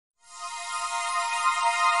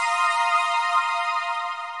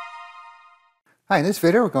Hi, in this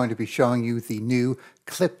video we're going to be showing you the new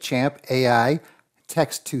Clipchamp AI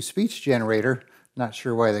text-to-speech generator. Not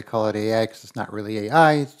sure why they call it AI because it's not really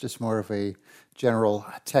AI, it's just more of a general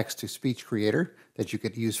text-to-speech creator that you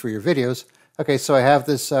could use for your videos. Okay, so I have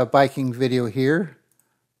this biking video here,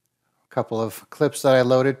 a couple of clips that I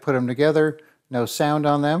loaded, put them together, no sound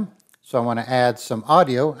on them. So I want to add some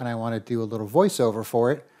audio and I want to do a little voiceover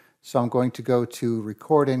for it. So I'm going to go to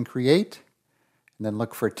Record and Create. And then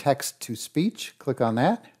look for text-to-speech. Click on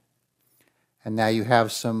that. And now you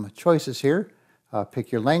have some choices here.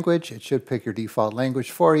 Pick your language. It should pick your default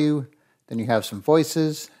language for you. Then you have some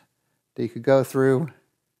voices that you could go through.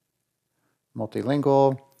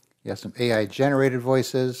 Multilingual. You have some AI-generated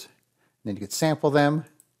voices. And then you could sample them.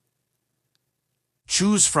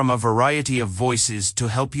 Choose from a variety of voices to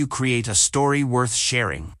help you create a story worth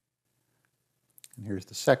sharing. And here's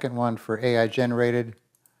the second one for AI-generated.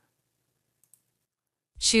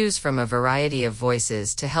 Choose from a variety of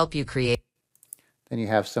voices to help you create. Then you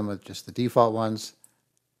have some of just the default ones.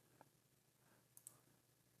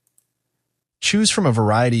 Choose from a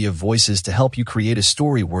variety of voices to help you create a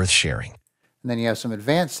story worth sharing. And then you have some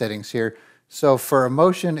advanced settings here. So for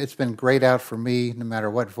emotion, it's been grayed out for me no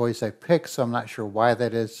matter what voice I pick, so I'm not sure why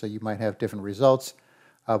that is. So you might have different results,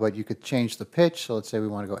 but you could change the pitch. So let's say we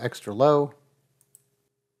want to go extra low.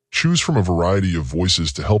 Choose from a variety of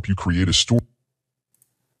voices to help you create a story.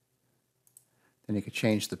 Then you could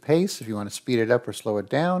change the pace if you want to speed it up or slow it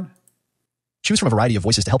down. Choose from a variety of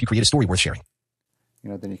voices to help you create a story worth sharing.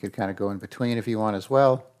 Then you could kind of go in between if you want as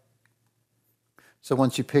well. So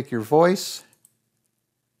once you pick your voice,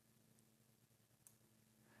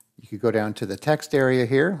 you could go down to the text area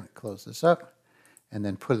here, close this up, and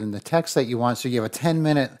then put in the text that you want. So you have a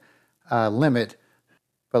 10-minute limit,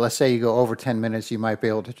 but let's say you go over 10 minutes, you might be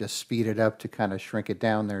able to just speed it up to kind of shrink it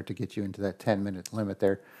down there to get you into that 10-minute limit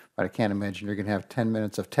there. But I can't imagine you're going to have 10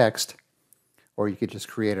 minutes of text, or you could just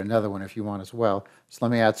create another one if you want as well. So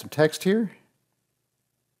let me add some text here.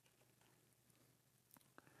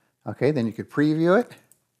 Okay, then you could preview it.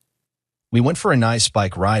 We went for a nice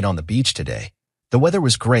bike ride on the beach today. The weather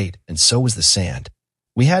was great, and so was the sand.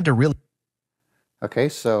 We had to really... Okay,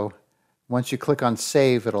 so once you click on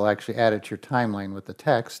save, it'll actually add it to your timeline with the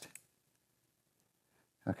text.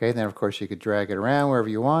 Okay, then of course you could drag it around wherever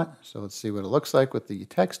you want. So let's see what it looks like with the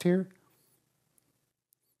text here.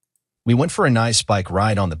 We went for a nice bike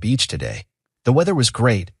ride on the beach today. The weather was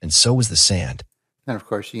great, and so was the sand. Then of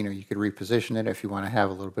course, you could reposition it if you want to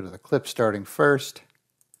have a little bit of the clip starting first.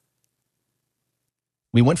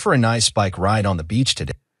 We went for a nice bike ride on the beach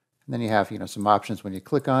today. And then you have, some options when you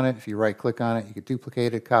click on it. If you right click on it, you could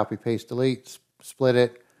duplicate it, copy, paste, delete, split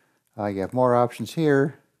it. You have more options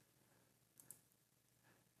here.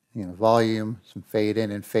 Volume, some fade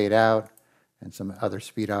in and fade out, and some other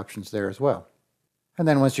speed options there as well. And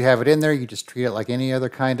then once you have it in there, you just treat it like any other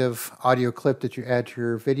kind of audio clip that you add to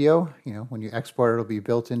your video. When you export it, it'll be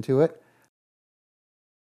built into it.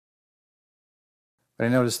 But I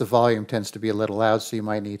notice the volume tends to be a little loud, so you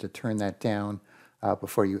might need to turn that down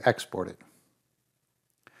before you export it.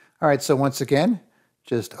 All right, so once again,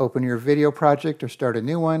 just open your video project or start a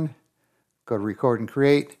new one. Go to Record and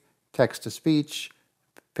Create, Text-to-Speech.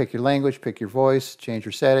 Pick your language, pick your voice, change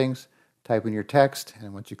your settings, type in your text,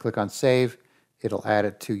 and once you click on save, it'll add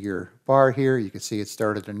it to your bar here. You can see it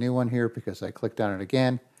started a new one here because I clicked on it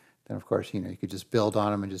again. Then of course, you could just build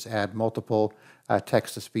on them and just add multiple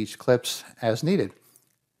text-to-speech clips as needed.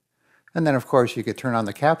 And then of course, you could turn on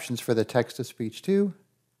the captions for the text-to-speech too.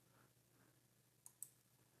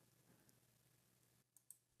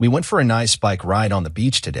 We went for a nice bike ride on the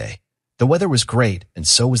beach today. The weather was great, and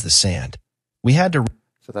so was the sand. We had to...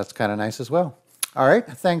 So that's kind of nice as well. All right,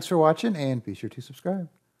 thanks for watching, and be sure to subscribe.